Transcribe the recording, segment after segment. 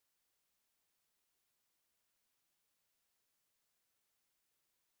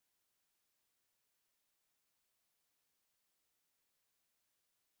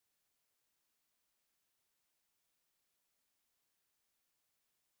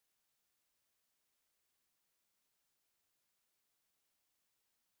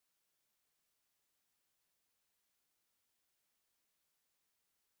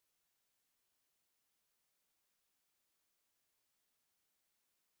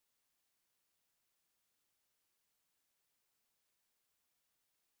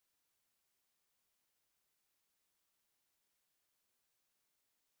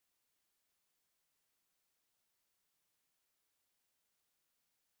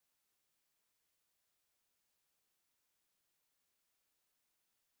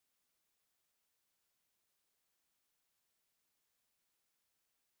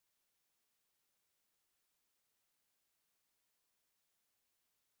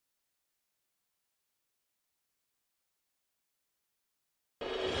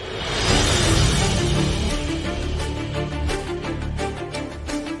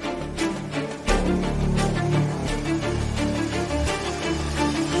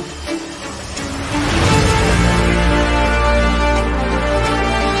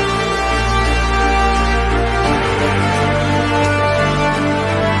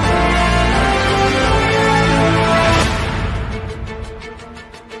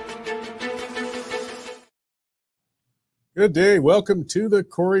Good day. Welcome to the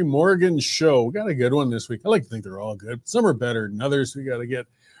Corey Morgan Show. We got a good one this week. I like to think they're all good. Some are better than others. We got to get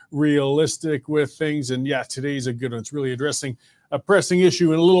realistic with things. And yeah, today's a good one. It's really addressing a pressing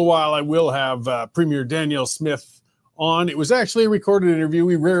issue. In a little while, I will have Premier Danielle Smith on. It was actually a recorded interview.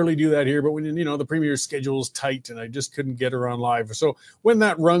 We rarely do that here, but when the Premier's schedule is tight and I just couldn't get her on live. So when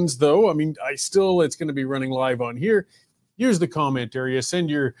that runs, though, it's going to be running live on here. Use the comment area. Send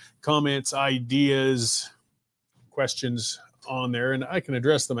your comments, ideas, questions on there, and I can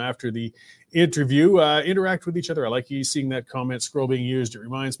address them after the interview. Interact with each other. I like seeing that comment scroll being used. It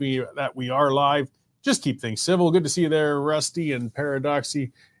reminds me that we are live. Just keep things civil. Good to see you there, Rusty and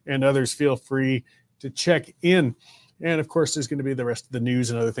Paradoxy, and others. Feel free to check in. And of course, there's going to be the rest of the news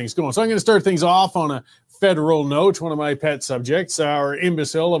and other things going. So I'm going to start things off on a federal note. One of my pet subjects, our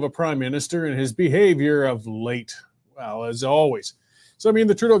imbecile of a prime minister and his behavior of late. Well, as always. So,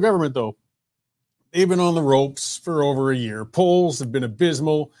 the Trudeau government, though, they've been on the ropes for over a year. Polls have been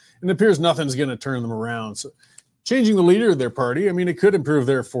abysmal, and it appears nothing's going to turn them around. So changing the leader of their party, it could improve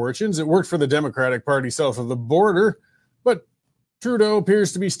their fortunes. It worked for the Democratic Party south of the border, but Trudeau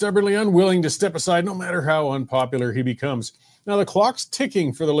appears to be stubbornly unwilling to step aside no matter how unpopular he becomes. Now, the clock's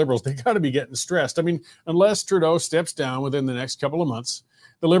ticking for the Liberals. They got to be getting stressed. Unless Trudeau steps down within the next couple of months,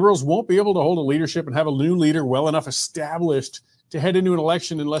 the Liberals won't be able to hold a leadership and have a new leader well enough established to head into an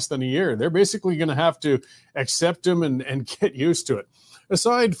election in less than a year. They're basically going to have to accept him and get used to it.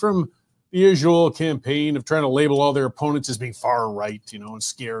 Aside from the usual campaign of trying to label all their opponents as being far right, and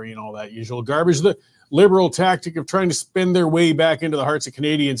scary and all that usual garbage, the Liberal tactic of trying to spend their way back into the hearts of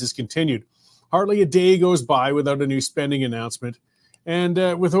Canadians has continued. Hardly a day goes by without a new spending announcement.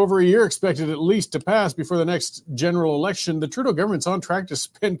 And with over a year expected at least to pass before the next general election, the Trudeau government's on track to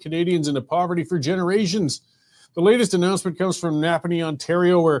spend Canadians into poverty for generations. The latest announcement comes from Napanee,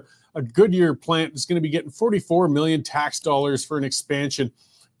 Ontario, where a Goodyear plant is going to be getting $44 million tax dollars for an expansion.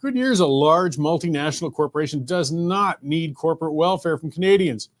 Goodyear is a large multinational corporation, does not need corporate welfare from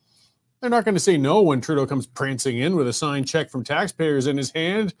Canadians. They're not going to say no when Trudeau comes prancing in with a signed check from taxpayers in his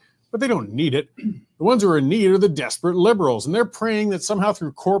hand, but they don't need it. The ones who are in need are the desperate Liberals, and they're praying that somehow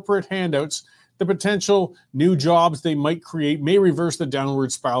through corporate handouts, the potential new jobs they might create may reverse the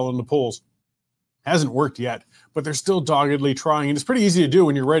downward spiral in the polls. Hasn't worked yet, but they're still doggedly trying, and it's pretty easy to do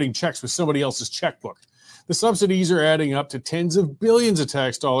when you're writing checks with somebody else's checkbook. The subsidies are adding up to tens of billions of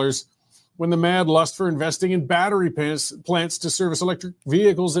tax dollars when the mad lust for investing in battery plants to service electric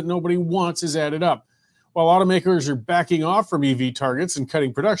vehicles that nobody wants is added up. While automakers are backing off from EV targets and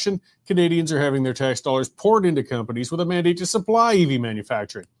cutting production, Canadians are having their tax dollars poured into companies with a mandate to supply EV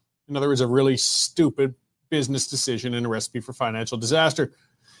manufacturing. In other words, a really stupid business decision and a recipe for financial disaster.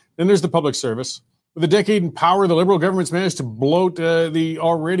 Then there's the public service. With a decade in power, the Liberal government's managed to bloat the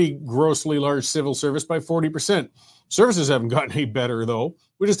already grossly large civil service by 40%. Services haven't gotten any better, though.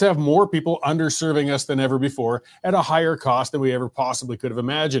 We just have more people underserving us than ever before at a higher cost than we ever possibly could have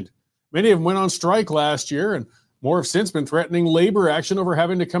imagined. Many of them went on strike last year, and more have since been threatening labor action over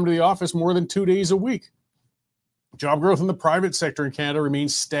having to come to the office more than 2 days a week. Job growth in the private sector in Canada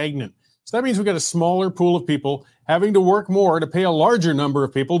remains stagnant. So that means we've got a smaller pool of people having to work more to pay a larger number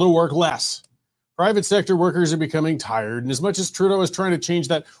of people to work less. Private sector workers are becoming tired, and as much as Trudeau is trying to change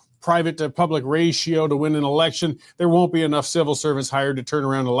that private to public ratio to win an election, there won't be enough civil servants hired to turn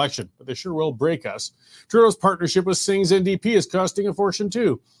around an election, but they sure will break us. Trudeau's partnership with Singh's NDP is costing a fortune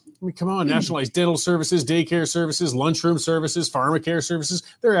too. Come on, nationalized dental services, daycare services, lunchroom services, pharmacare services,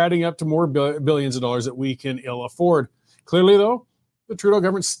 they're adding up to more billions of dollars that we can ill afford. Clearly, though, the Trudeau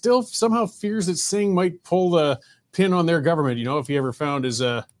government still somehow fears that Singh might pull the pin on their government, if he ever found his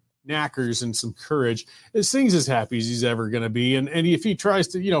knackers and some courage. Singh's as happy as he's ever going to be, and if he tries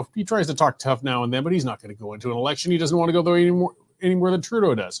to, he tries to talk tough now and then, but he's not going to go into an election. He doesn't want to go there any more than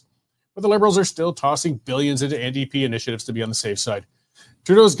Trudeau does. But the Liberals are still tossing billions into NDP initiatives to be on the safe side.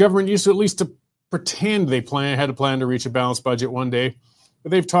 Trudeau's government used to at least to pretend they had a plan to reach a balanced budget one day,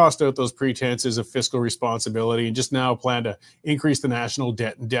 but they've tossed out those pretenses of fiscal responsibility and just now plan to increase the national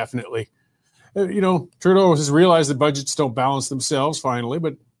debt indefinitely. Trudeau has realized that budgets don't balance themselves finally,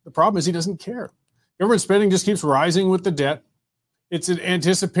 but the problem is he doesn't care. Government spending just keeps rising with the debt. It's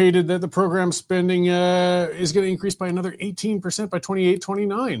anticipated that the program spending is going to increase by another 18% by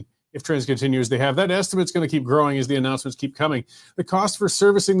 28-29 if trends continue as they have. That estimate's going to keep growing as the announcements keep coming. The cost for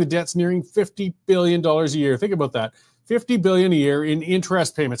servicing the debt's nearing $50 billion a year. Think about that. $50 billion a year in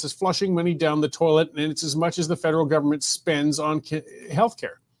interest payments. It's flushing money down the toilet, and it's as much as the federal government spends on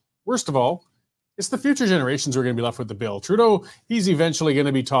healthcare. Worst of all, it's the future generations who are going to be left with the bill. Trudeau, he's eventually going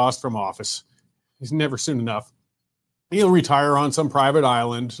to be tossed from office. He's never soon enough. He'll retire on some private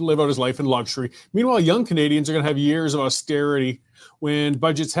island, live out his life in luxury. Meanwhile, young Canadians are going to have years of austerity when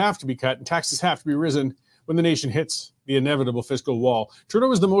budgets have to be cut and taxes have to be risen when the nation hits the inevitable fiscal wall.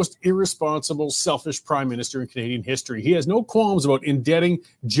 Trudeau is the most irresponsible, selfish prime minister in Canadian history. He has no qualms about indebting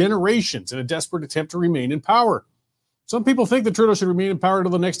generations in a desperate attempt to remain in power. Some people think that Trudeau should remain in power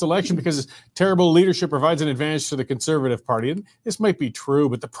until the next election because his terrible leadership provides an advantage to the Conservative Party. And this might be true,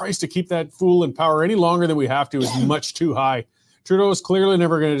 but the price to keep that fool in power any longer than we have to is much too high. Trudeau is clearly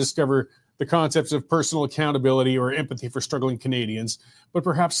never going to discover the concepts of personal accountability or empathy for struggling Canadians, but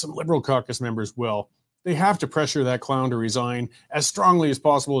perhaps some Liberal caucus members will. They have to pressure that clown to resign as strongly as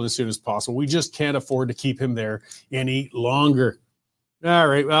possible and as soon as possible. We just can't afford to keep him there any longer. All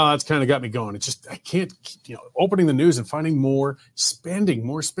right, well, that's kind of got me going. It's just, I can't, opening the news and finding more spending.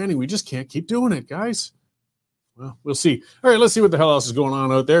 We just can't keep doing it, guys. Well, we'll see. All right, let's see what the hell else is going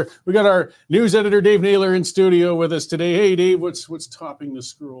on out there. We got our news editor, Dave Naylor, in studio with us today. Hey, Dave, what's topping the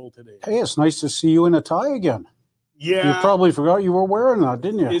scroll today? Hey, it's nice to see you in a tie again. Yeah. You probably forgot you were wearing that,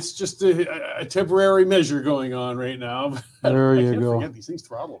 didn't you? It's just a temporary measure going on right now. There you go. Forget, these things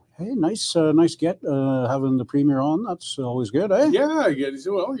throttle. Hey, nice get having the Premier on. That's always good, eh? Yeah,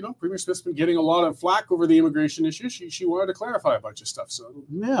 well, Premier Smith's been getting a lot of flack over the immigration issue. She wanted to clarify a bunch of stuff. So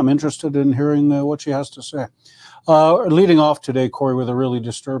yeah, I'm interested in hearing what she has to say. Leading off today, Corey, with a really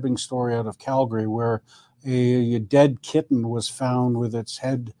disturbing story out of Calgary where a dead kitten was found with its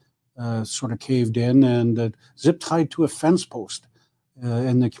head sort of caved in and zip tied to a fence post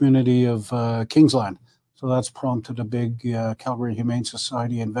in the community of Kingsland. So that's prompted a big Calgary Humane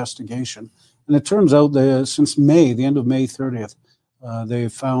Society investigation. And it turns out that since May, the end of May 30th, they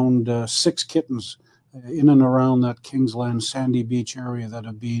found 6 kittens in and around that Kingsland Sandy Beach area that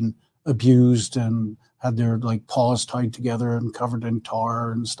have been abused and had their paws tied together and covered in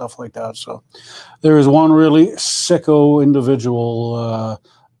tar and stuff like that. So there is one really sicko individual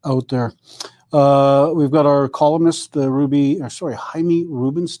out there. We've got our columnist, Jaime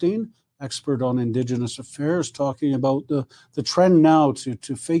Rubenstein, expert on Indigenous affairs, talking about the trend now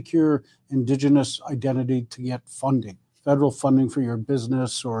to fake your Indigenous identity to get funding, federal funding for your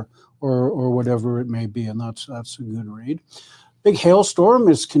business or whatever it may be, and that's a good read. Big hailstorm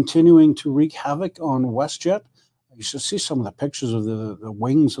is continuing to wreak havoc on WestJet. You should see some of the pictures of the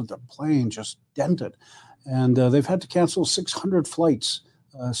wings of the plane just dented, and they've had to cancel 600 flights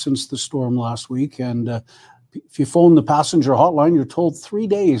since the storm last week. And if you phone the passenger hotline, you're told 3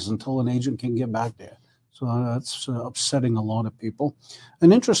 days until an agent can get back there. So that's upsetting a lot of people.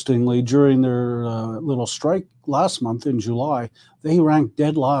 And interestingly, during their little strike last month in July, they ranked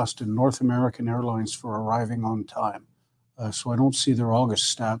dead last in North American Airlines for arriving on time. So I don't see their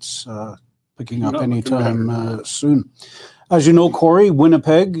August stats picking up anytime soon. As you know, Corey,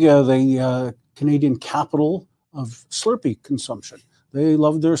 Winnipeg, the Canadian capital of Slurpee consumption. They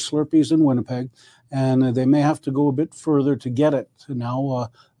love their Slurpees in Winnipeg, and they may have to go a bit further to get it. Now,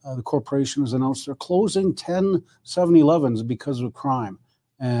 the corporation has announced they're closing 10 7-Elevens because of crime,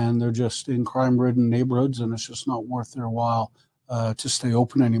 and they're just in crime-ridden neighborhoods, and it's just not worth their while to stay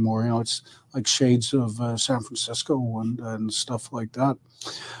open anymore. It's like shades of San Francisco and stuff like that.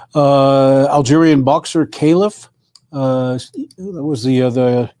 Algerian boxer Caliph, that was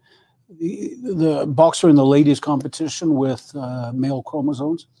the boxer in the ladies competition with male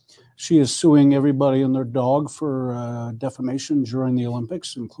chromosomes. She is suing everybody and their dog for defamation during the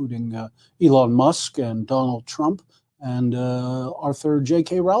Olympics, including Elon Musk and Donald Trump and Arthur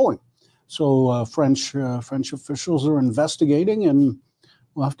J.K. Rowling. So French officials are investigating, and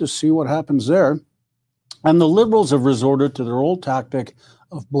we'll have to see what happens there. And the Liberals have resorted to their old tactic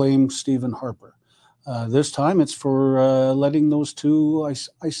of blame Stephen Harper. This time it's for letting those 2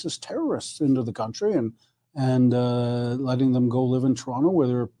 ISIS terrorists into the country and letting them go live in Toronto, where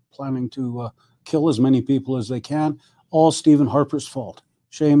they're planning to kill as many people as they can. All Stephen Harper's fault.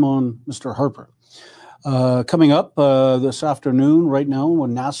 Shame on Mr. Harper. Coming up this afternoon, right now,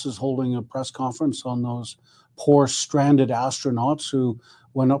 when NASA's holding a press conference on those poor stranded astronauts who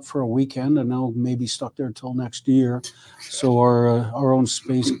went up for a weekend and now may be stuck there till next year. So our own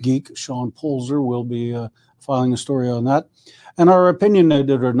space geek, Sean Polzer, will be filing a story on that. And our opinion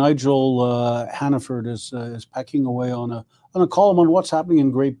editor, Nigel Hannaford, is pecking away on a column on what's happening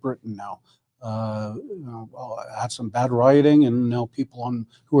in Great Britain now. Had some bad rioting, and now people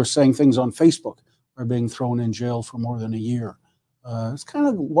who are saying things on Facebook are being thrown in jail for more than a year. It's kind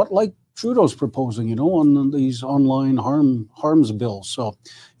of what Trudeau's proposing, on these online harms bills. So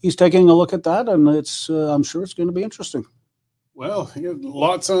he's taking a look at that, and I'm sure it's going to be interesting. Well,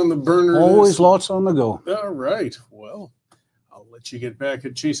 lots on the burner. Always lots on the go. All right. Well, let you get back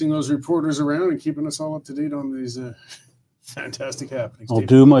at chasing those reporters around and keeping us all up to date on these fantastic happenings. I'll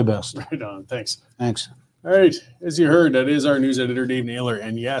do my best. Right on. Thanks. Thanks. All right. As you heard, that is our news editor, Dave Naylor.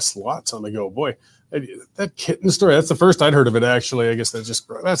 And yes, lots on the go. Boy, that kitten story, that's the first I'd heard of it, actually. I guess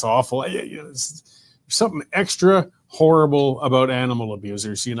that's awful. There's something extra horrible about animal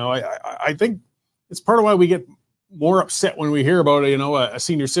abusers. I think it's part of why we get more upset when we hear about, a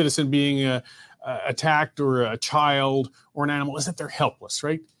senior citizen being attacked, or a child or an animal, is that they're helpless,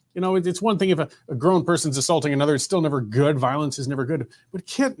 right? It's one thing if a grown person's assaulting another, it's still never good. Violence is never good. But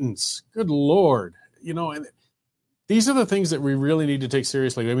kittens, good Lord, and these are the things that we really need to take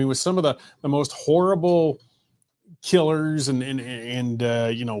seriously. I mean, with some of the most horrible killers and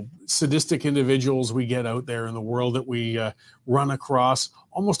sadistic individuals we get out there in the world that we run across,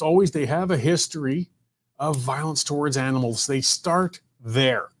 almost always they have a history of violence towards animals. They start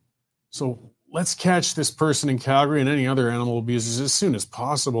there. So let's catch this person in Calgary and any other animal abusers as soon as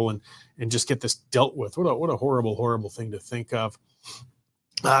possible and just get this dealt with. What a horrible, horrible thing to think of.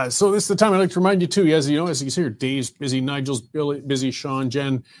 So this is the time I'd like to remind you too, as you can see here, Dave's busy, Nigel's busy, Sean,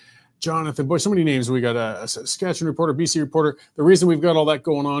 Jen, Jonathan, boy, so many names. We got a Saskatchewan reporter, BC reporter. The reason we've got all that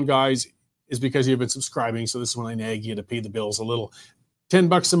going on, guys, is because you've been subscribing. So this is when I nag you to pay the bills a little.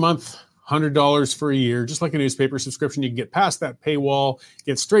 $10 a month, $100 for a year, just like a newspaper subscription. You can get past that paywall,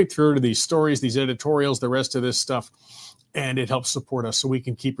 get straight through to these stories, these editorials, the rest of this stuff, and it helps support us so we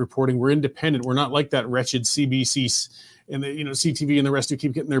can keep reporting. We're independent. We're not like that wretched CBC and the CTV and the rest who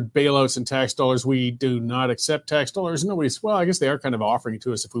keep getting their bailouts and tax dollars. We do not accept tax dollars. Well, I guess they are kind of offering it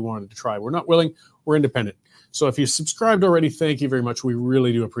to us if we wanted to try. We're not willing. We're independent. So if you subscribed already, thank you very much. We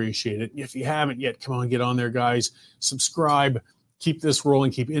really do appreciate it. If you haven't yet, come on, get on there, guys. Subscribe. Keep this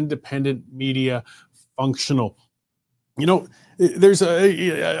rolling, keep independent media functional. There's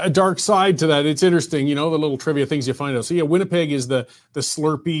a dark side to that. It's interesting, the little trivia things you find out. So yeah, Winnipeg is the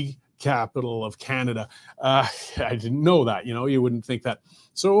Slurpee capital of Canada. I didn't know that, you wouldn't think that.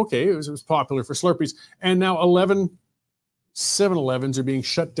 So, okay, it was popular for Slurpees. And now 11 7-Elevens are being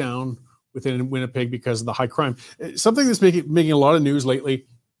shut down within Winnipeg because of the high crime. Something that's making a lot of news lately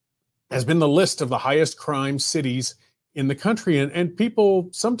has been the list of the highest crime cities in the country. And people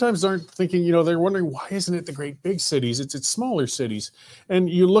sometimes aren't thinking, they're wondering, why isn't it the great big cities? It's smaller cities. And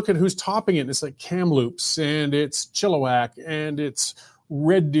you look at who's topping it, and it's like Kamloops, and it's Chilliwack, and it's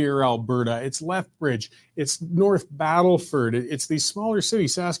Red Deer, Alberta, it's Lethbridge, it's North Battleford, it's these smaller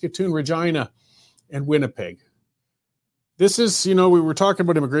cities, Saskatoon, Regina, and Winnipeg. This is, we were talking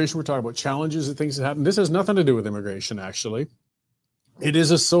about immigration, we're talking about challenges and things that happen. This has nothing to do with immigration, actually. It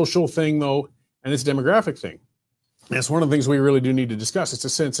is a social thing, though, and it's a demographic thing. It's one of the things we really do need to discuss. It's a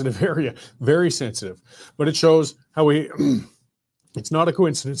sensitive area, very sensitive, but it shows how it's not a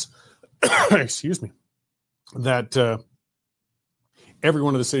coincidence, excuse me, that every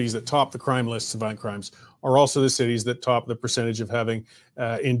one of the cities that top the crime lists of violent crimes are also the cities that top the percentage of having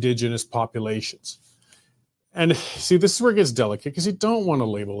Indigenous populations. And see, this is where it gets delicate, because you don't want to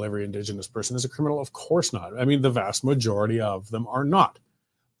label every Indigenous person as a criminal. Of course not. I mean, the vast majority of them are not,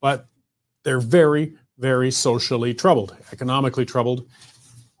 but they're very, very socially troubled, economically troubled.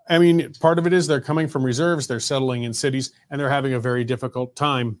 I mean, part of it is they're coming from reserves, they're settling in cities, and they're having a very difficult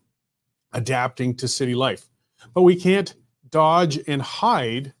time adapting to city life. But we can't dodge and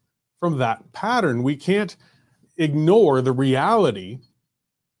hide from that pattern. We can't ignore the reality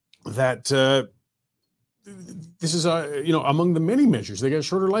that this is, among the many measures. They got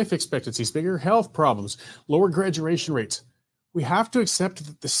shorter life expectancies, bigger health problems, lower graduation rates. We have to accept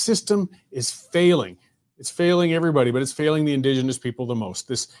that the system is failing. It's failing everybody, but it's failing the Indigenous people the most.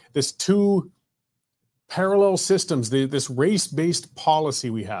 This two parallel systems, this race-based policy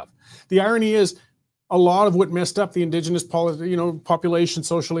we have. The irony is, a lot of what messed up the Indigenous population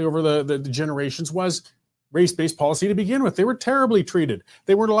socially over the generations was race-based policy to begin with. They were terribly treated.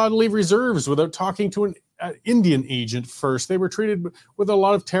 They weren't allowed to leave reserves without talking to an Indian agent first. They were treated with a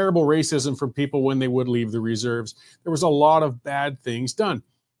lot of terrible racism from people when they would leave the reserves. There was a lot of bad things done.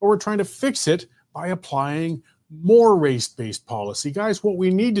 But we're trying to fix it by applying more race-based policy. Guys, what we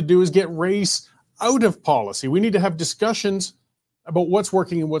need to do is get race out of policy. We need to have discussions about what's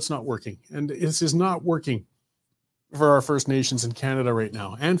working and what's not working. And this is not working for our First Nations in Canada right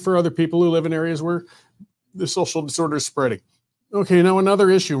now, and for other people who live in areas where the social disorder is spreading. Okay, now another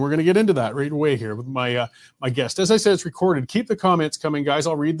issue. We're going to get into that right away here with my guest. As I said, it's recorded. Keep the comments coming, guys.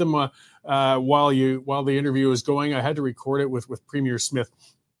 I'll read them while the interview is going. I had to record it with Premier Smith.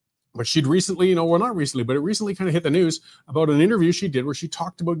 But she'd recently, well, not recently, but it recently kind of hit the news about an interview she did where she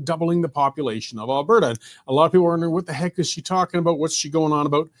talked about doubling the population of Alberta. And a lot of people are wondering, what the heck is she talking about? What's she going on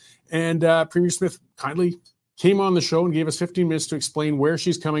about? And Premier Smith kindly came on the show and gave us 15 minutes to explain where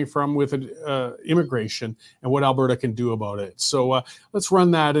she's coming from with immigration and what Alberta can do about it. So let's run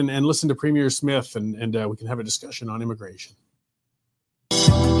that and listen to Premier Smith, and we can have a discussion on immigration.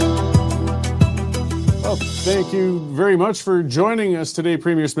 Well, thank you very much for joining us today,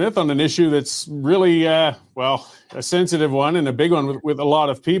 Premier Smith, on an issue that's really, a sensitive one and a big one with a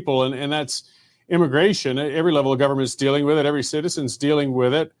lot of people, and that's immigration. Every level of government is dealing with it. Every citizen's dealing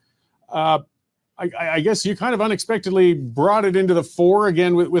with it. I guess you kind of unexpectedly brought it into the fore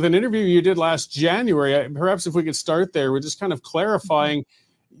again with an interview you did last January. Perhaps if we could start there, we're just kind of clarifying.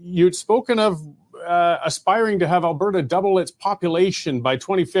 You'd spoken of aspiring to have Alberta double its population by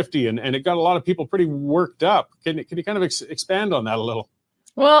 2050, and it got a lot of people pretty worked up. Can you kind of expand on that a little?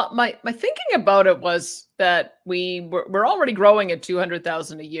 Well, my thinking about it was that we're already growing at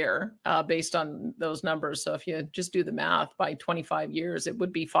 200,000 a year based on those numbers. So if you just do the math, by 25 years, it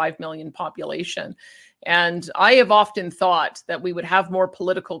would be 5 million population. And I have often thought that we would have more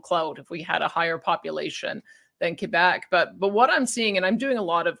political clout if we had a higher population than Quebec. But what I'm seeing, and I'm doing a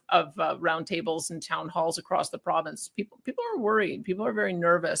lot of roundtables and town halls across the province, people are worried. People are very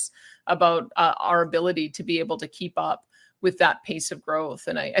nervous about our ability to be able to keep up with that pace of growth.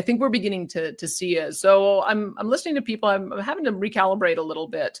 And I think we're beginning to see it. So I'm listening to people. I'm having to recalibrate a little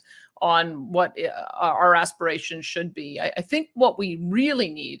bit on what our aspirations should be. I think what we really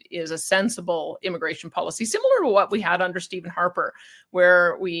need is a sensible immigration policy, similar to what we had under Stephen Harper,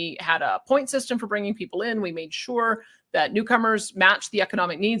 where we had a point system for bringing people in. We made sure that newcomers matched the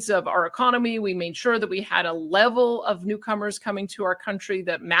economic needs of our economy. We made sure that we had a level of newcomers coming to our country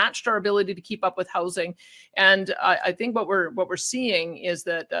that matched our ability to keep up with housing. And I think what we're seeing is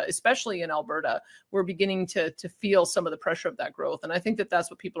that, especially in Alberta, we're beginning to feel some of the pressure of that growth. And I think that that's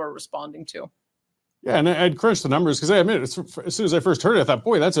what people are responding to. Yeah, and I'd crunch the numbers because I admit, as soon as I first heard it, I thought,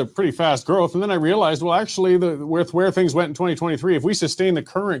 boy, that's a pretty fast growth. And then I realized, well, actually, with where things went in 2023, if we sustain the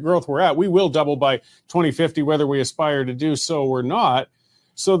current growth we're at, we will double by 2050, whether we aspire to do so or not.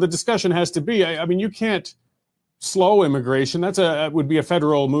 So the discussion has to be, I mean, you can't slow immigration. That would be a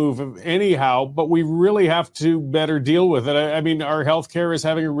federal move anyhow, but we really have to better deal with it. I mean, our healthcare is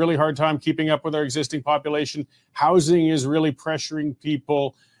having a really hard time keeping up with our existing population. Housing is really pressuring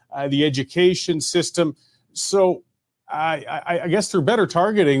people. The education system. So I guess through better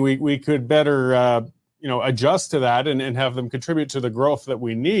targeting, we could better adjust to that and have them contribute to the growth that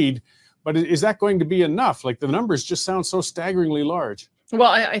we need. But is that going to be enough? Like, the numbers just sound so staggeringly large. Well,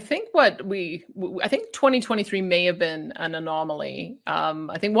 I think I think 2023 may have been an anomaly.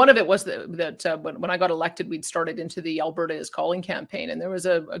 I think one of it was that when I got elected, we'd started into the Alberta is Calling campaign, and there was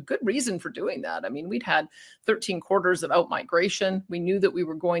a good reason for doing that. I mean, we'd had 13 quarters of out-migration. We knew that we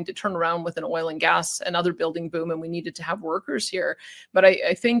were going to turn around with an oil and gas and other building boom, and we needed to have workers here. But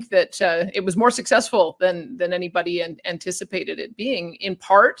I think that it was more successful than anybody anticipated it being, in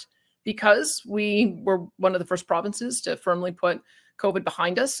part because we were one of the first provinces to firmly put COVID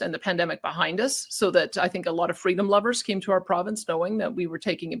behind us and the pandemic behind us, so that I think a lot of freedom lovers came to our province knowing that we were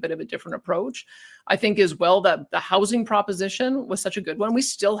taking a bit of a different approach. I think as well that the housing proposition was such a good one. We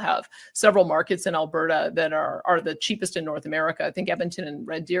still have several markets in Alberta that are the cheapest in North America. I think Edmonton and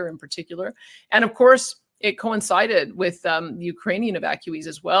Red Deer in particular. And of course, it coincided with the Ukrainian evacuees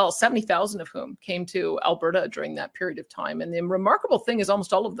as well, 70,000 of whom came to Alberta during that period of time. And the remarkable thing is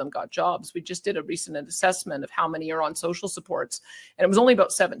almost all of them got jobs. We just did a recent assessment of how many are on social supports, and it was only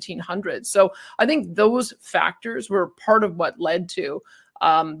about 1,700. So I think those factors were part of what led to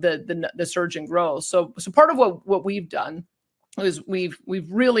the surge in growth. So part of what we've done is we've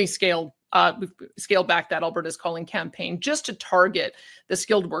really scaled back that Alberta's Calling campaign just to target the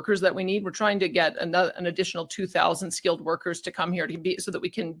skilled workers that we need. We're trying to get an additional 2,000 skilled workers to come here so that we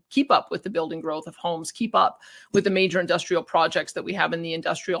can keep up with the building growth of homes, keep up with the major industrial projects that we have in the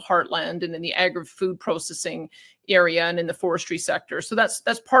industrial heartland and in the agri-food processing area and in the forestry sector. So that's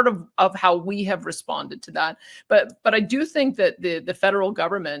part of how we have responded to that. But I do think that the federal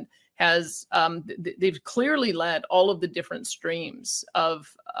government has they've clearly let all of the different streams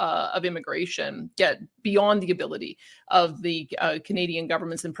of immigration get beyond the ability of the Canadian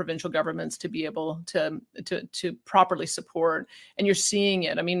governments and provincial governments to be able to properly support. And you're seeing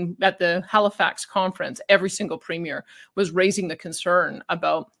it. I mean, at the Halifax conference, every single premier was raising the concern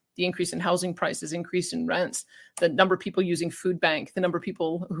about the increase in housing prices, increase in rents the number of people using food bank, the number of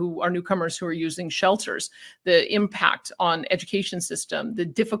people who are newcomers who are using shelters, the impact on education system, the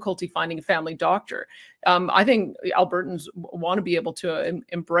difficulty finding a family doctor. I think Albertans want to be able to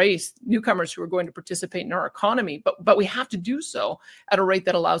embrace newcomers who are going to participate in our economy, but we have to do so at a rate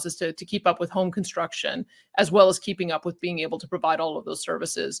that allows us to keep up with home construction, as well as keeping up with being able to provide all of those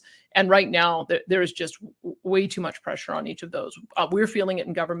services. And right now, there is just way too much pressure on each of those. We're feeling it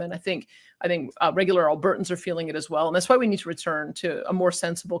in government. I think regular Albertans are feeling it as well. And that's why we need to return to a more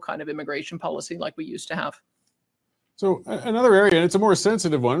sensible kind of immigration policy like we used to have. So another area, and it's a more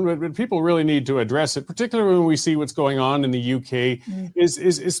sensitive one, but people really need to address it, particularly when we see what's going on in the UK,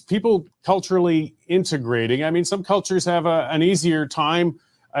 is people culturally integrating. I mean, some cultures have an easier time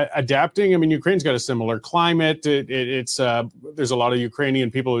adapting. I mean, Ukraine's got a similar climate. There's a lot of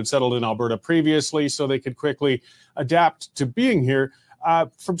Ukrainian people who'd settled in Alberta previously, so they could quickly adapt to being here.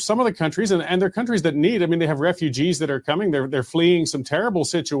 From some of the countries, and they're countries that need, I mean, they have refugees that are coming. They're fleeing some terrible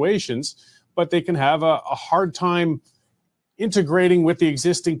situations, but they can have a hard time integrating with the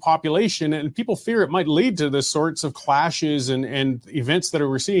existing population, and people fear it might lead to the sorts of clashes and events that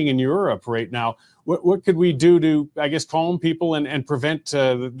we're seeing in Europe right now. What could we do to, I guess, calm people and prevent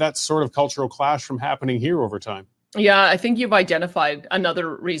that sort of cultural clash from happening here over time? Yeah, I think you've identified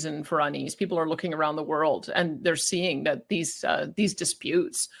another reason for unease. People are looking around the world and they're seeing that these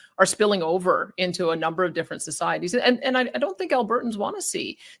disputes are spilling over into a number of different societies. And I don't think Albertans want to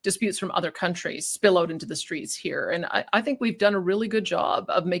see disputes from other countries spill out into the streets here. And I think we've done a really good job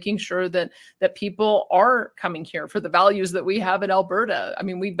of making sure that people are coming here for the values that we have in Alberta. I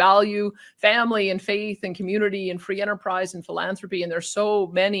mean, we value family and faith and community and free enterprise and philanthropy. And there's so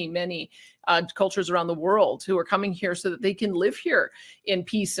many cultures around the world who are coming here so that they can live here in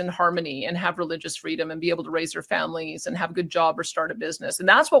peace and harmony and have religious freedom and be able to raise their families and have a good job or start a business. And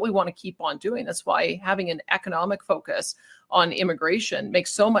that's what we want to keep on doing. That's why having an economic focus on immigration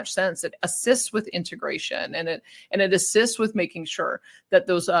makes so much sense. It assists with integration, and it assists with making sure that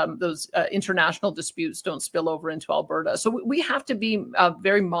those international disputes don't spill over into Alberta. So we have to be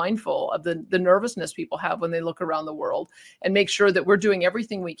very mindful of the nervousness people have when they look around the world, and make sure that we're doing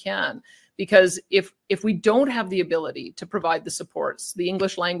everything we can. Because if we don't have the ability to provide the supports, the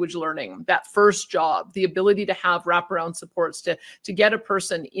English language learning, that first job, the ability to have wraparound supports to get a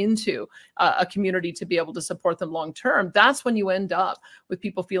person into a community to be able to support them long term, that's when you end up with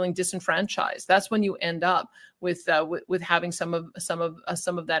people feeling disenfranchised. That's when you end up with having some of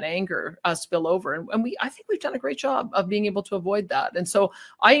that anger spill over. And I think we've done a great job of being able to avoid that. And so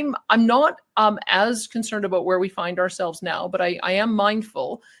I'm not as concerned about where we find ourselves now, but I am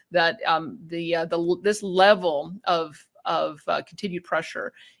mindful that this level of continued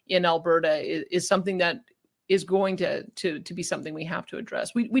pressure in Alberta is something that is going to be something we have to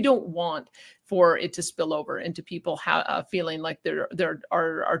address. We don't want for it to spill over into people feeling like there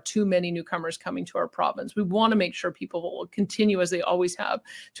are too many newcomers coming to our province. We want to make sure people will continue, as they always have,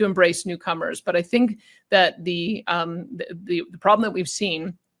 to embrace newcomers. But I think that the problem that we've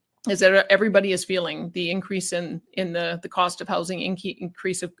seen is that everybody is feeling the increase in the cost of housing,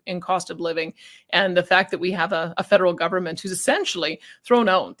 increase in cost of living, and the fact that we have a federal government who's essentially thrown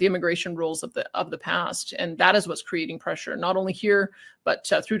out the immigration rules of the past, and that is what's creating pressure, not only here but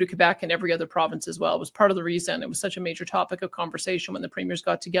through to Quebec and every other province as well. It was part of the reason it was such a major topic of conversation when the premiers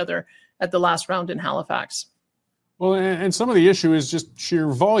got together at the last round in Halifax. Well, and some of the issue is just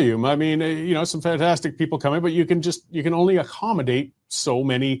sheer volume. I mean, some fantastic people coming, but you can only accommodate so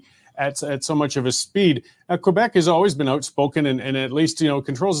many at so much of a speed. Quebec has always been outspoken and at least,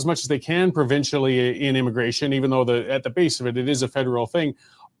 controls as much as they can provincially in immigration, even though at the base of it is a federal thing.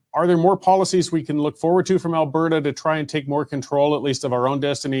 Are there more policies we can look forward to from Alberta to try and take more control, at least of our own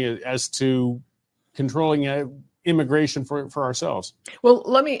destiny, as to controlling immigration for ourselves? Well,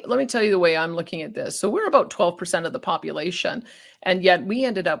 let me tell you the way I'm looking at this. So we're about 12% of the population, and yet we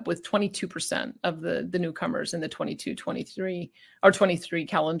ended up with 22% of the newcomers in the 22-23 or 23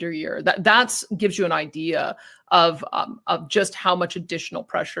 calendar year. That gives you an idea of just how much additional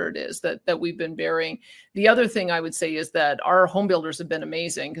pressure it is that we've been bearing. The other thing I would say is that our home builders have been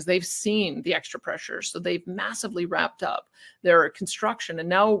amazing because they've seen the extra pressure. So they've massively wrapped up their construction. And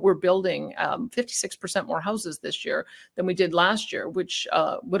now we're building 56% more houses this year than we did last year, which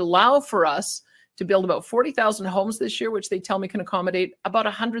would allow for us to build about 40,000 homes this year, which they tell me can accommodate about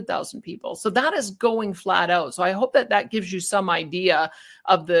 100,000 people. So that is going flat out. So I hope that that gives you some idea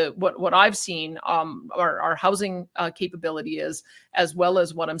of what I've seen our housing capability is, as well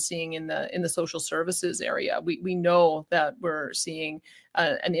as what I'm seeing in the social services area. We know that we're seeing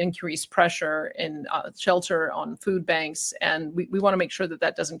an increased pressure in shelter, on food banks, and we want to make sure that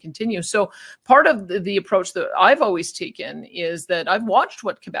that doesn't continue. So part of the approach that I've always taken is that I've watched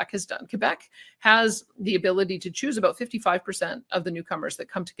what Quebec has done. Quebec has the ability to choose about 55% of the newcomers that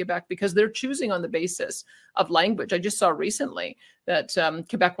come to Quebec because they're choosing on the basis of language. I just saw recently that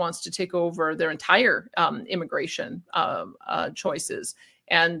Quebec wants to take over their entire immigration choices.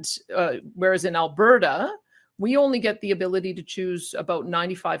 And whereas in Alberta, we only get the ability to choose about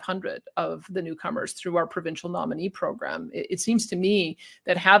 9,500 of the newcomers through our provincial nominee program. It seems to me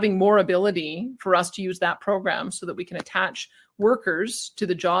that having more ability for us to use that program so that we can attach workers to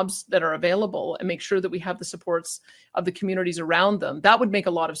the jobs that are available and make sure that we have the supports of the communities around them, that would make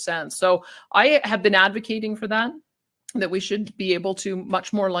a lot of sense. So I have been advocating for that we should be able to,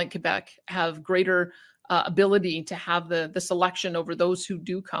 much more like Quebec, have greater ability to have the selection over those who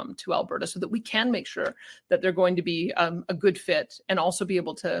do come to Alberta, so that we can make sure that they're going to be a good fit, and also be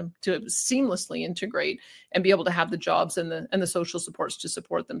able to seamlessly integrate and be able to have the jobs and the social supports to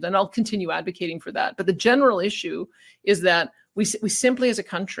support them. Then I'll continue advocating for that. But the general issue is that we simply, as a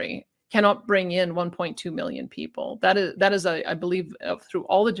country, cannot bring in 1.2 million people. That is, I believe, through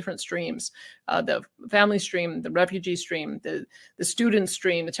all the different streams, the family stream, the refugee stream, the student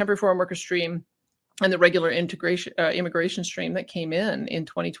stream, the temporary foreign worker stream, and the regular immigration stream that came in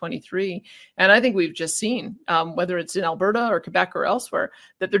 2023. And I think we've just seen, whether it's in Alberta or Quebec or elsewhere,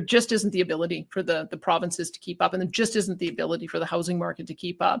 that there just isn't the ability for the provinces to keep up, and there just isn't the ability for the housing market to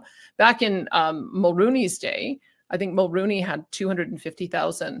keep up. Back in Mulroney's day, I think Mulroney had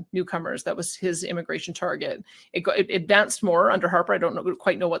 250,000 newcomers. That was his immigration target. It advanced more under Harper. I don't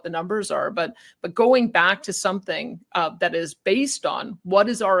quite know what the numbers are, but going back to something that is based on what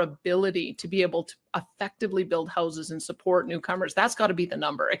is our ability to be able to effectively build houses and support newcomers, that's got to be the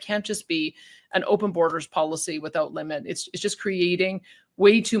number. It can't just be an open borders policy without limit. It's just creating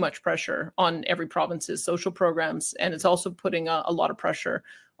way too much pressure on every province's social programs, and it's also putting a lot of pressure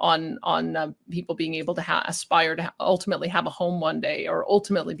on people being able to aspire to ultimately have a home one day, or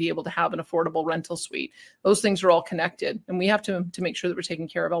ultimately be able to have an affordable rental suite. Those things are all connected, and we have to make sure that we're taking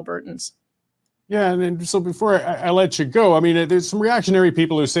care of Albertans. Yeah, and then, so before I let you go, I mean, there's some reactionary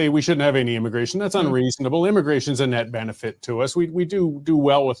people who say we shouldn't have any immigration. That's unreasonable. Immigration's a net benefit to us. We do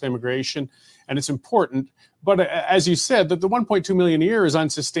well with immigration, and it's important. But as you said, that the 1.2 million a year is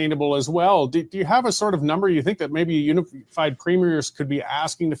unsustainable as well. Do you have a sort of number you think that maybe unified premiers could be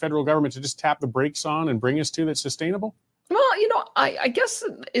asking the federal government to just tap the brakes on and bring us to that's sustainable? Well, I guess,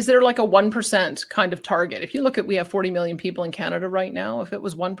 is there like a 1% kind of target? If you look at, we have 40 million people in Canada right now. If it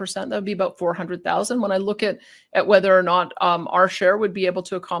was 1%, that would be about 400,000. When I look at whether or not our share would be able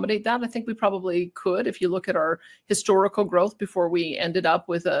to accommodate that, I think we probably could. If you look at our historical growth before we ended up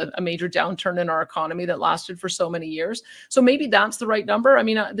with a major downturn in our economy that lasted for so many years. So maybe that's the right number. I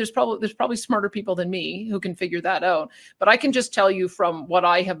mean, there's probably smarter people than me who can figure that out. But I can just tell you from what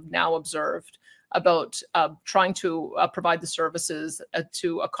I have now observed about trying to provide the services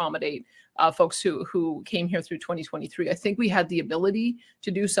to accommodate folks who came here through 2023. I think we had the ability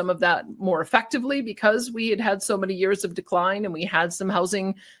to do some of that more effectively because we had so many years of decline, and we had some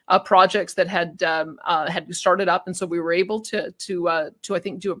housing projects that had started up, and so we were able to I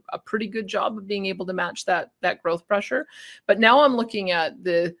think do a pretty good job of being able to match that growth pressure. But now I'm looking at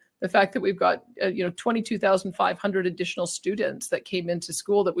the fact that we've got 22,500 additional students that came into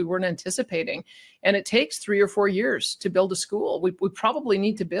school that we weren't anticipating, and it takes 3 or 4 years to build a school. We probably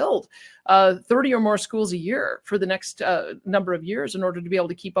need to build 30 or more schools a year for the next number of years in order to be able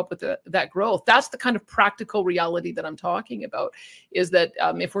to keep up with that growth. That's the kind of practical reality that I'm talking about. Is that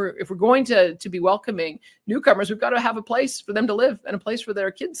if we're going to be welcoming newcomers, we've got to have a place for them to live and a place for their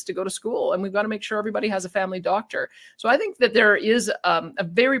kids to go to school, and we've got to make sure everybody has a family doctor. So I think that there is a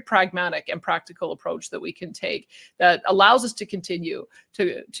very pragmatic and practical approach that we can take that allows us to continue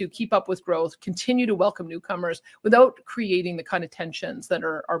to keep up with growth, continue to welcome newcomers without creating the kind of tensions that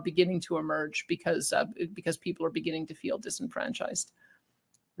are beginning to emerge because people are beginning to feel disenfranchised.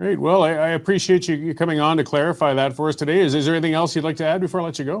 Great. Well, I appreciate you coming on to clarify that for us today. Is there anything else you'd like to add before I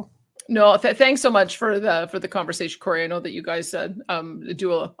let you go? No, thanks so much for the conversation, Corey. I know that you guys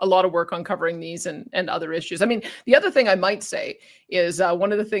do a lot of work on covering these and other issues. I mean, the other thing I might say is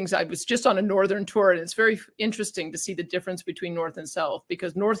one of the things, I was just on a northern tour, and it's very interesting to see the difference between north and south,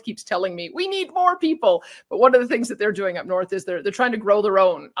 because north keeps telling me we need more people, but one of the things that they're doing up north is they're trying to grow their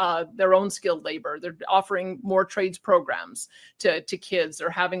own skilled labor. They're offering more trades programs to kids. They're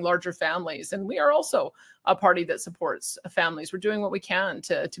having larger families, and we are also a party that supports families. We're doing what we can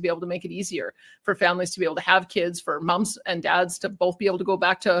to be able to make it easier for families to be able to have kids, for moms and dads to both be able to go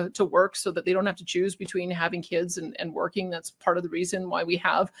back to work, so that they don't have to choose between having kids and working. That's part of the reason why we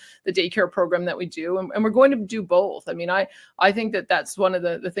have the daycare program that we do. And we're going to do both. I mean, I think that that's one of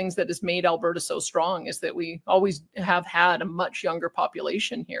the things that has made Alberta so strong, is that we always have had a much younger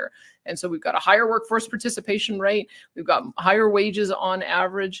population here. And so we've got a higher workforce participation rate. We've got higher wages on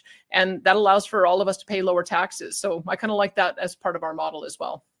average, and that allows for all of us to pay lower taxes. So I kind of like that as part of our model as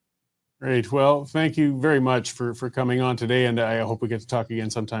well. Great. Well, thank you very much for coming on today, and I hope we get to talk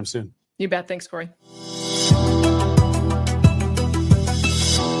again sometime soon. You bet. Thanks, Corey.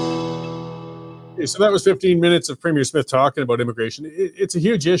 Okay, so that was 15 minutes of Premier Smith talking about immigration. It's a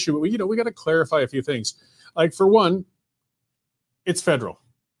huge issue, but we got to clarify a few things. Like, for one, it's federal.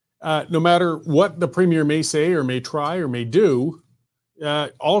 No matter what the Premier may say or may try or may do,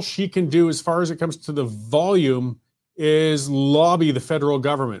 all she can do as far as it comes to the volume is lobby the federal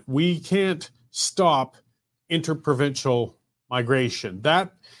government. We can't stop interprovincial migration.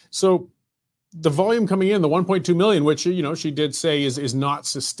 So the volume coming in, the 1.2 million, which she did say is not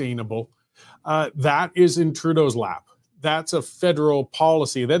sustainable, that is in Trudeau's lap. That's a federal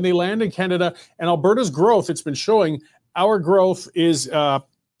policy. Then they land in Canada, and Alberta's growth, it's been showing, our growth is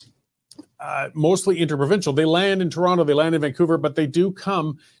mostly interprovincial. They land in Toronto, they land in Vancouver, but they do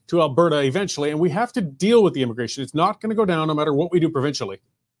come to Alberta eventually, and we have to deal with the immigration. It's not going to go down no matter what we do provincially.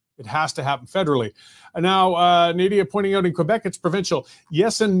 It has to happen federally. And now, Nadia pointing out in Quebec, it's provincial.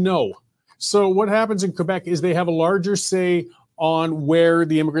 Yes and no. So what happens in Quebec is they have a larger say on where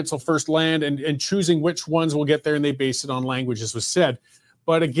the immigrants will first land and choosing which ones will get there, and they base it on language, as was said.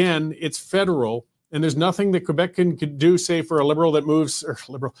 But again, it's federal. And there's nothing that Quebec can do, say, for an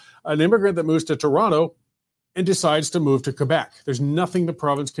immigrant that moves to Toronto and decides to move to Quebec. There's nothing the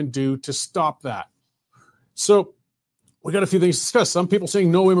province can do to stop that. So we got a few things to discuss. Some people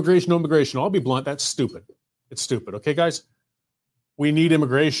saying no immigration, no immigration. I'll be blunt, that's stupid. It's stupid. Okay, guys? We need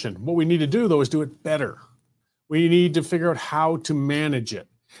immigration. What we need to do, though, is do it better. We need to figure out how to manage it.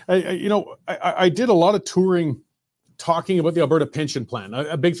 I did a lot of touring talking about the Alberta pension plan,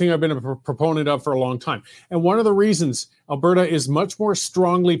 a big thing I've been a proponent of for a long time. And one of the reasons Alberta is much more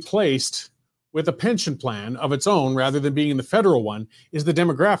strongly placed with a pension plan of its own rather than being in the federal one is the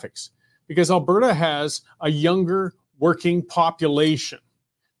demographics. Because Alberta has a younger working population.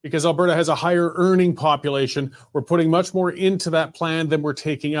 Because Alberta has a higher earning population, we're putting much more into that plan than we're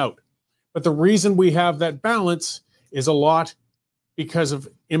taking out. But the reason we have that balance is a lot because of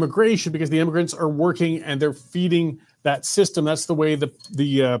immigration, because the immigrants are working and they're feeding that system. That's the way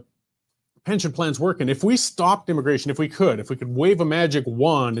the pension plans work. And if we stopped immigration, if we could wave a magic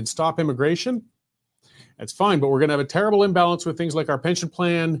wand and stop immigration, that's fine. But we're going to have a terrible imbalance with things like our pension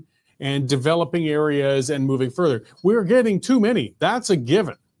plan and developing areas and moving further. We're getting too many. That's a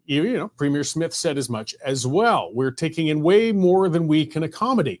given. Premier Smith said as much as well. We're taking in way more than we can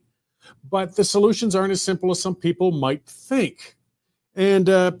accommodate. But the solutions aren't as simple as some people might think.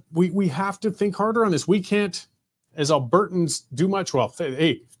 And we have to think harder on this. We can't, as Albertans, do much. Well,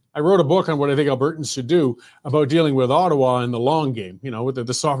 hey, I wrote a book on what I think Albertans should do about dealing with Ottawa in the long game, with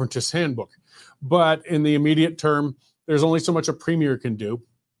the Sovereigntist Handbook. But in the immediate term, there's only so much a premier can do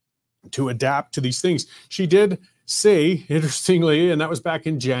to adapt to these things. She did say, interestingly, and that was back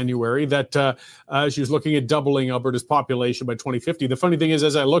in January, that she was looking at doubling Alberta's population by 2050. The funny thing is,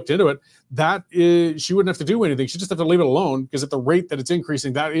 as I looked into it, she wouldn't have to do anything. She'd just have to leave it alone, because at the rate that it's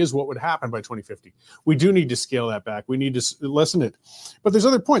increasing, that is what would happen by 2050. We do need to scale that back. We need to lessen it. But there's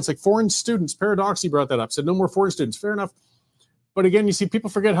other points, like foreign students. Paradoxy brought that up, said no more foreign students. Fair enough. But again, you see, people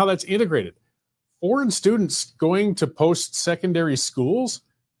forget how that's integrated. Foreign students going to post-secondary schools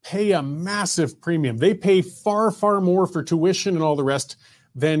pay a massive premium. They pay far, far more for tuition and all the rest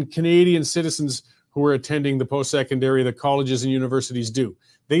than Canadian citizens who are attending the post-secondary, the colleges and universities do.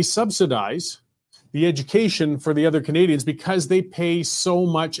 They subsidize the education for the other Canadians because they pay so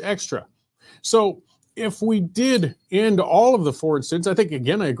much extra. So if we did end all of the foreign students, I think,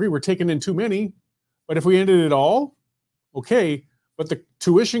 again, I agree, we're taking in too many. But if we ended it all, okay, but the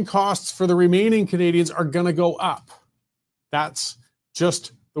tuition costs for the remaining Canadians are going to go up. That's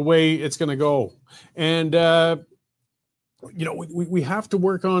just the way it's going to go. And we have to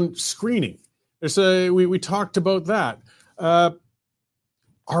work on screening. We talked about that.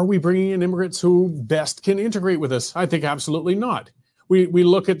 Are we bringing in immigrants who best can integrate with us? I think absolutely not. We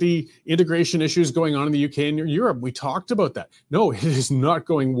look at the integration issues going on in the UK and Europe. We talked about that. No, it is not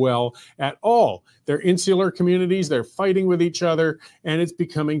going well at all. They're insular communities. They're fighting with each other, and it's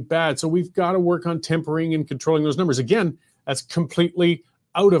becoming bad. So we've got to work on tempering and controlling those numbers. Again, that's completely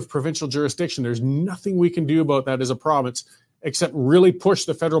out of provincial jurisdiction. There's nothing we can do about that as a province except really push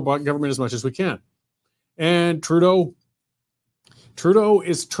the federal government as much as we can. And Trudeau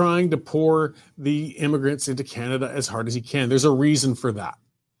is trying to pour the immigrants into Canada as hard as he can. There's a reason for that.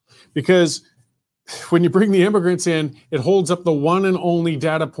 Because when you bring the immigrants in, it holds up the one and only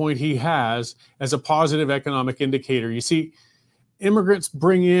data point he has as a positive economic indicator. You see, immigrants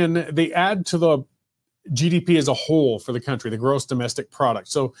they add to the GDP as a whole for the country, the gross domestic product.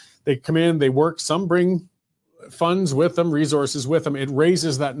 So they come in, they work, some bring funds with them, resources with them. It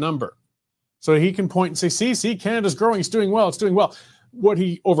raises that number. So he can point and say, see, Canada's growing. It's doing well. It's doing well. What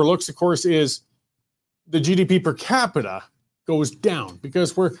he overlooks, of course, is the GDP per capita goes down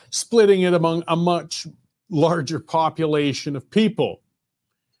because we're splitting it among a much larger population of people.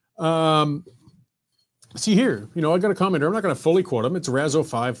 See here, I got a commenter. I'm not going to fully quote him. It's Razzo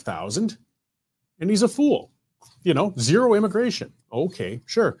 5000. And he's a fool. Zero immigration. Okay,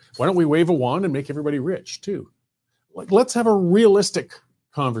 sure. Why don't we wave a wand and make everybody rich too? Let's have a realistic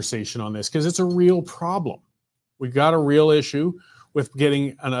conversation on this because it's a real problem. We've got a real issue with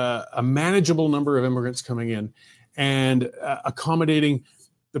getting a manageable number of immigrants coming in and accommodating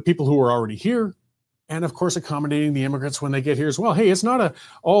the people who are already here, and of course accommodating the immigrants when they get here as well. Hey, it's not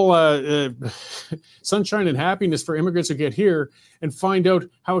all sunshine and happiness for immigrants who get here and find out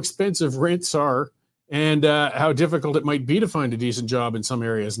how expensive rents are and how difficult it might be to find a decent job in some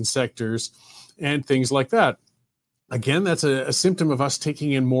areas and sectors and things like that. Again, that's a symptom of us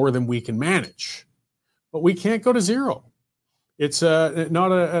taking in more than we can manage. But we can't go to zero. It's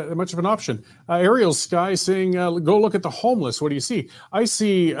not much of an option. Ariel Sky saying, go look at the homeless. What do you see? I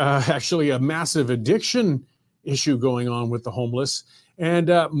see actually a massive addiction issue going on with the homeless. And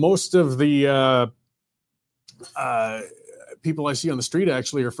most of the people I see on the street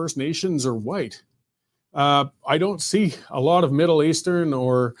actually are First Nations or white. I don't see a lot of Middle Eastern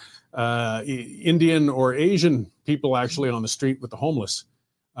or Indian or Asian people actually on the street with the homeless.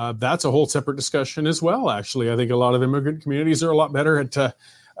 That's a whole separate discussion as well, actually. I think a lot of immigrant communities are a lot better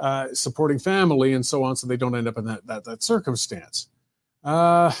at supporting family and so on, so they don't end up in that circumstance.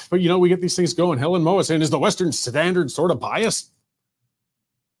 But, we get these things going. Helen Moa saying, is the Western standard sort of biased?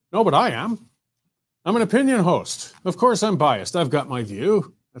 No, but I am. I'm an opinion host. Of course I'm biased. I've got my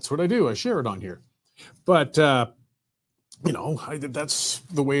view. That's what I do. I share it on here. But, that's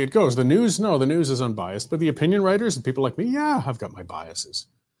the way it goes. The news is unbiased. But the opinion writers and people like me, yeah, I've got my biases.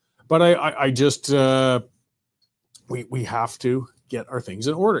 But I just, we have to get our things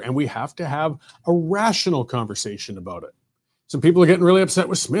in order. And we have to have a rational conversation about it. Some people are getting really upset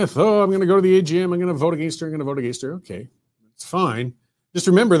with Smith. Oh, I'm going to go to the AGM. I'm going to vote against her. I'm going to vote against her. Okay, it's fine. Just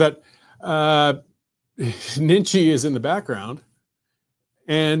remember that Ninchi is in the background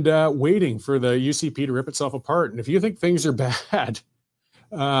and waiting for the UCP to rip itself apart. And if you think things are bad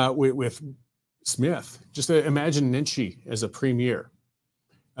with Smith, just imagine Ninchi as a premier.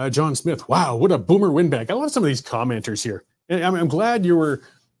 John Smith, wow, what a boomer windbag. I love some of these commenters here. And I'm glad you were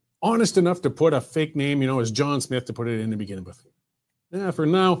honest enough to put a fake name, as John Smith to put it in to begin with. Yeah, for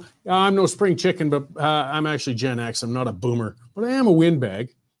now, I'm no spring chicken, but I'm actually Gen X. I'm not a boomer, but I am a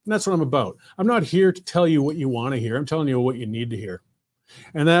windbag. And that's what I'm about. I'm not here to tell you what you want to hear. I'm telling you what you need to hear.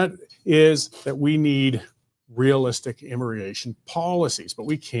 And that is that we need realistic immigration policies, but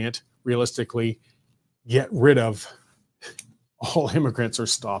we can't realistically get rid of all immigrants or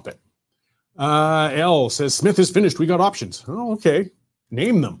stop it. L says, Smith is finished. We got options. Oh, okay.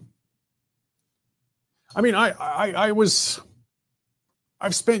 Name them. I mean, I've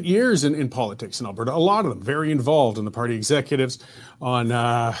spent years in politics in Alberta, a lot of them very involved in the party executives on,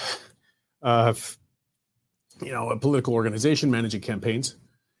 a political organization managing campaigns.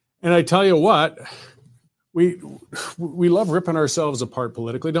 And I tell you what, we love ripping ourselves apart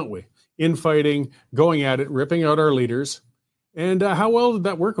politically, don't we? Infighting, going at it, ripping out our leaders. And how well did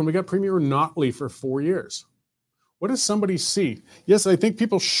that work when we got Premier Notley for 4 years? What does somebody see? Yes, I think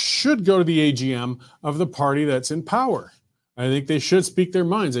people should go to the AGM of the party that's in power. I think they should speak their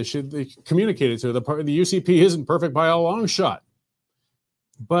minds. They communicate it to the party. The UCP isn't perfect by a long shot.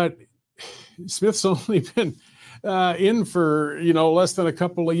 But Smith's only been in for, less than a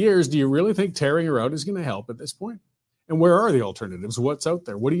couple of years. Do you really think tearing her out is going to help at this point? And where are the alternatives? What's out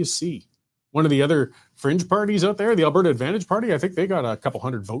there? What do you see? One of the other fringe parties out there, the Alberta Advantage Party, I think they got a couple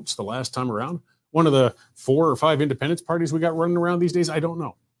hundred votes the last time around. One of the 4 or 5 independence parties we got running around these days, I don't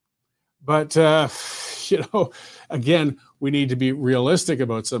know. But, again, we need to be realistic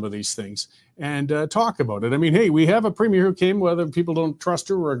about some of these things and talk about it. I mean, hey, we have a premier who came, whether people don't trust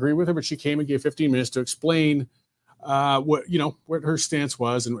her or agree with her, but she came and gave 15 minutes to explain what her stance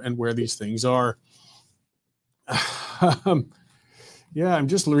was and where these things are. Yeah, I'm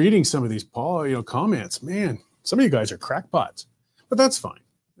just reading some of these comments. Man, some of you guys are crackpots, but that's fine.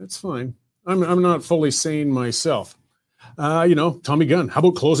 That's fine. I'm not fully sane myself. Tommy Gunn, how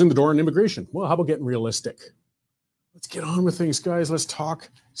about closing the door on immigration? Well, how about getting realistic? Let's get on with things, guys. Let's talk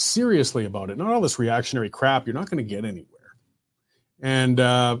seriously about it. Not all this reactionary crap. You're not going to get anywhere. And,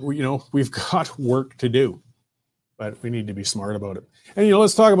 we've got work to do, but we need to be smart about it. And,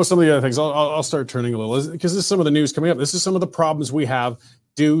 let's talk about some of the other things. I'll start turning a little, because this is some of the news coming up. This is some of the problems we have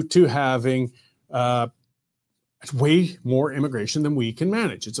due to having way more immigration than we can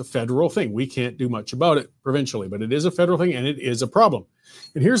manage. It's a federal thing. We can't do much about it provincially, but it is a federal thing and it is a problem.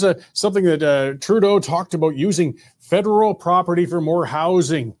 And here's something that Trudeau talked about, using federal property for more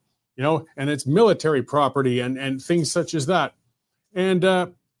housing, and it's military property and things such as that.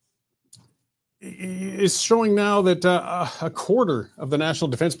 And it's showing now that a quarter of the national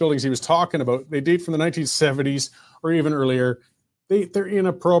defense buildings he was talking about, they date from the 1970s or even earlier. They're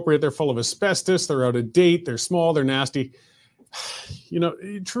inappropriate. They're full of asbestos. They're out of date. They're small. They're nasty.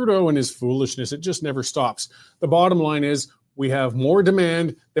 Trudeau and his foolishness, it just never stops. The bottom line is we have more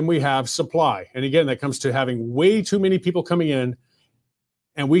demand than we have supply. And again, that comes to having way too many people coming in,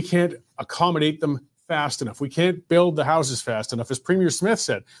 and we can't accommodate them fast enough. We can't build the houses fast enough. As Premier Smith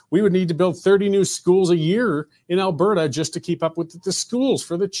said, we would need to build 30 new schools a year in Alberta just to keep up with the schools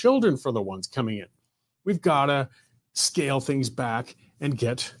for the children, for the ones coming in. We've got to scale things back and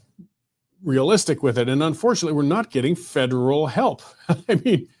get realistic with it. And unfortunately, we're not getting federal help. I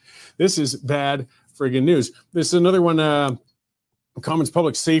mean, this is bad friggin' news. This is another one. Commons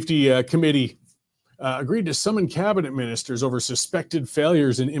Public Safety Committee agreed to summon cabinet ministers over suspected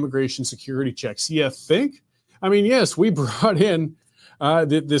failures in immigration security checks. You think? I mean, yes, we brought in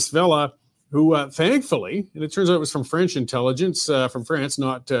this fella who thankfully, and it turns out it was from French intelligence, from France,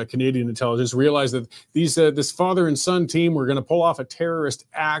 not Canadian intelligence, realized that this father and son team were going to pull off a terrorist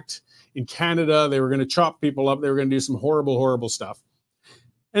act in Canada. They were going to chop people up. They were going to do some horrible, horrible stuff.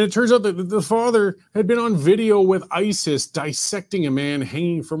 And it turns out that the father had been on video with ISIS dissecting a man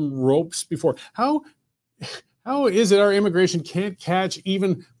hanging from ropes before. How is it our immigration can't catch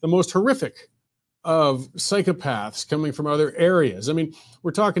even the most horrific of psychopaths coming from other areas? I mean,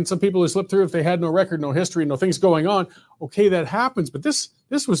 we're talking some people who slipped through if they had no record, no history, no things going on. Okay, that happens, but this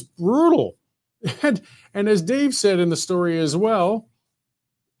was brutal. And as Dave said in the story as well,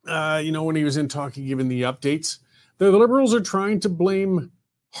 when he was in talking, giving the updates, the Liberals are trying to blame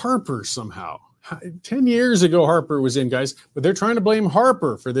Harper somehow. 10 years ago, Harper was in, guys, but they're trying to blame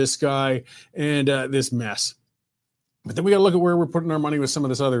Harper for this guy and this mess. But then we got to look at where we're putting our money with some of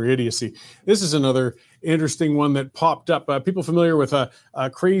this other idiocy. This is another interesting one that popped up. People familiar with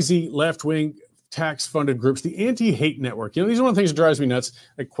crazy left-wing tax-funded groups, the Anti-Hate Network. These are one of the things that drives me nuts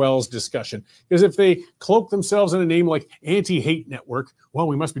at Quell's discussion. Because if they cloak themselves in a name like Anti-Hate Network, well,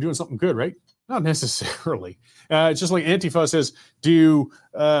 we must be doing something good, right? Not necessarily. It's just like Antifa says,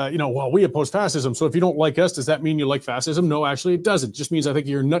 we oppose fascism. So if you don't like us, does that mean you like fascism? No, actually it doesn't. It just means I think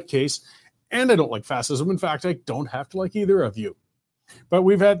you're a nutcase and I don't like fascism. In fact, I don't have to like either of you. But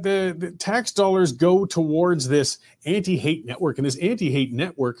we've had the tax dollars go towards this anti-hate network, and this anti-hate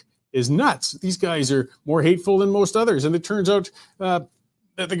network is nuts. These guys are more hateful than most others. And it turns out that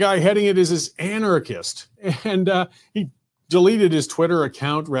the guy heading it is this anarchist. And he deleted his Twitter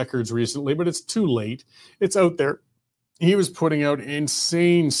account records recently, but it's too late. It's out there. He was putting out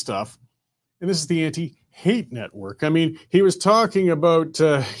insane stuff. And this is the Anti-Hate Network. I mean, he was talking about,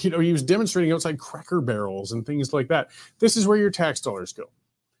 he was demonstrating outside Cracker Barrels and things like that. This is where your tax dollars go.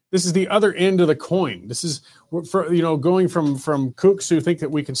 This is the other end of the coin. This is, going from kooks who think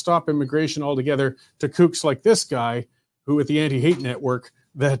that we can stop immigration altogether to kooks like this guy who at the Anti-Hate Network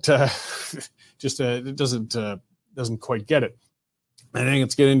that doesn't quite get it. And then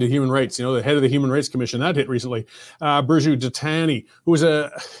let's get into human rights. The head of the Human Rights Commission, that hit recently, Burju Datani, who was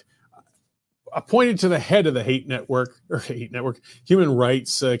appointed to the head of the Human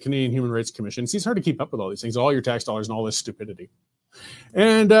Rights, Canadian Human Rights Commission. See, it's hard to keep up with all these things, all your tax dollars and all this stupidity.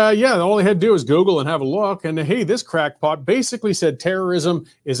 And all they had to do is Google and have a look. And hey, this crackpot basically said terrorism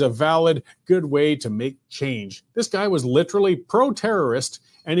is a valid, good way to make change. This guy was literally pro-terrorist,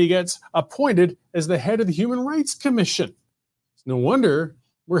 and he gets appointed as the head of the Human Rights Commission. It's no wonder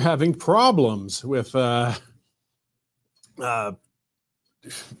we're having problems with, people are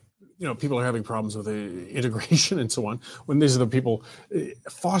having problems with the integration and so on, when these are the people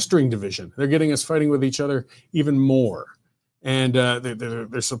fostering division. They're getting us fighting with each other even more. And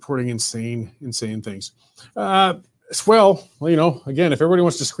they're supporting insane things. Well, again, if everybody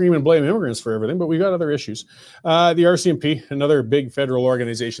wants to scream and blame immigrants for everything, but we've got other issues. The RCMP, another big federal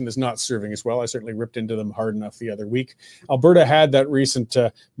organization that's not serving us well. I certainly ripped into them hard enough the other week. Alberta had that recent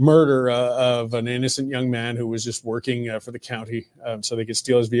murder of an innocent young man who was just working for the county so they could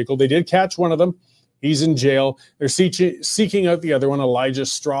steal his vehicle. They did catch one of them. He's in jail. They're seeking out the other one, Elijah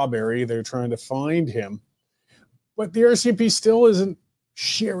Strawberry. They're trying to find him. But the RCMP still isn't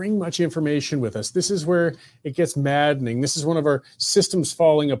sharing much information with us. This is where it gets maddening. This is one of our systems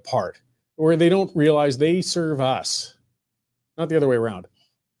falling apart, where they don't realize they serve us, not the other way around.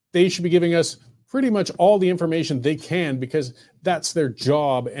 They should be giving us pretty much all the information they can because that's their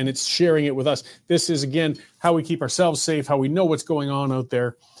job, and it's sharing it with us. This is, again, how we keep ourselves safe, how we know what's going on out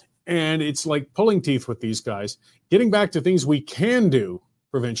there. And it's like pulling teeth with these guys. Getting back to things we can do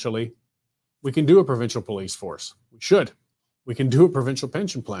provincially, we can do a provincial police force. We should. We can do a provincial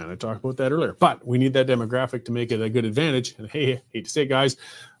pension plan. I talked about that earlier. But we need that demographic to make it a good advantage. And hey, hate to say it, guys,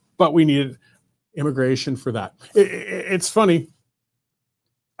 but we needed immigration for that. It's funny.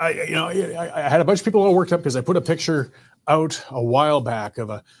 I had a bunch of people all worked up because I put a picture out a while back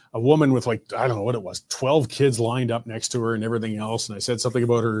of a woman with, like, I don't know what it was, 12 kids lined up next to her and everything else. And I said something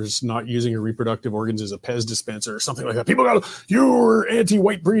about her not using her reproductive organs as a Pez dispenser or something like that. People go, you're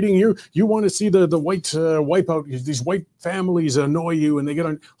anti-white breeding. You want to see the white wipe out. These white families annoy you and they get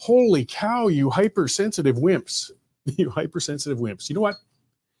on. Holy cow, you hypersensitive wimps. You hypersensitive wimps. You know what?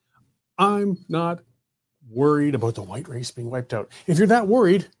 I'm not worried about the white race being wiped out. If you're that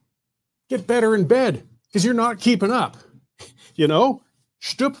worried, get better in bed because you're not keeping up.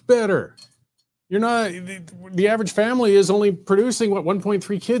 Stoop better. You're not, the average family is only producing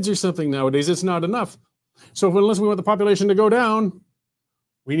 1.3 kids or something nowadays. It's not enough. So unless we want the population to go down,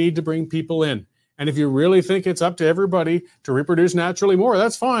 we need to bring people in. And if you really think it's up to everybody to reproduce naturally more,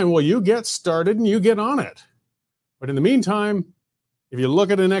 that's fine. Well, you get started and you get on it. But in the meantime, if you look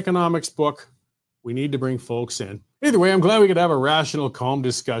at an economics book, we need to bring folks in. Either way, I'm glad we could have a rational, calm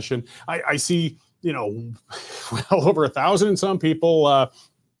discussion. I see, well over 1,000 and some people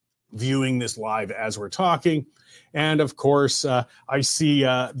viewing this live as we're talking. And of course, I see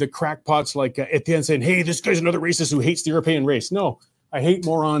the crackpots like Etienne saying, hey, this guy's another racist who hates the European race. No, I hate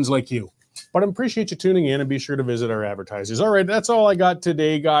morons like you. But I appreciate you tuning in and be sure to visit our advertisers. All right, that's all I got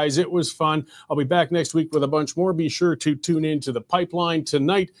today, guys. It was fun. I'll be back next week with a bunch more. Be sure to tune in to the pipeline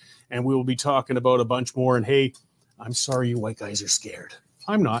tonight, and we will be talking about a bunch more. And hey, I'm sorry you white guys are scared.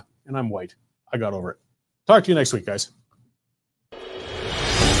 I'm not, and I'm white. I got over it. Talk to you next week, guys.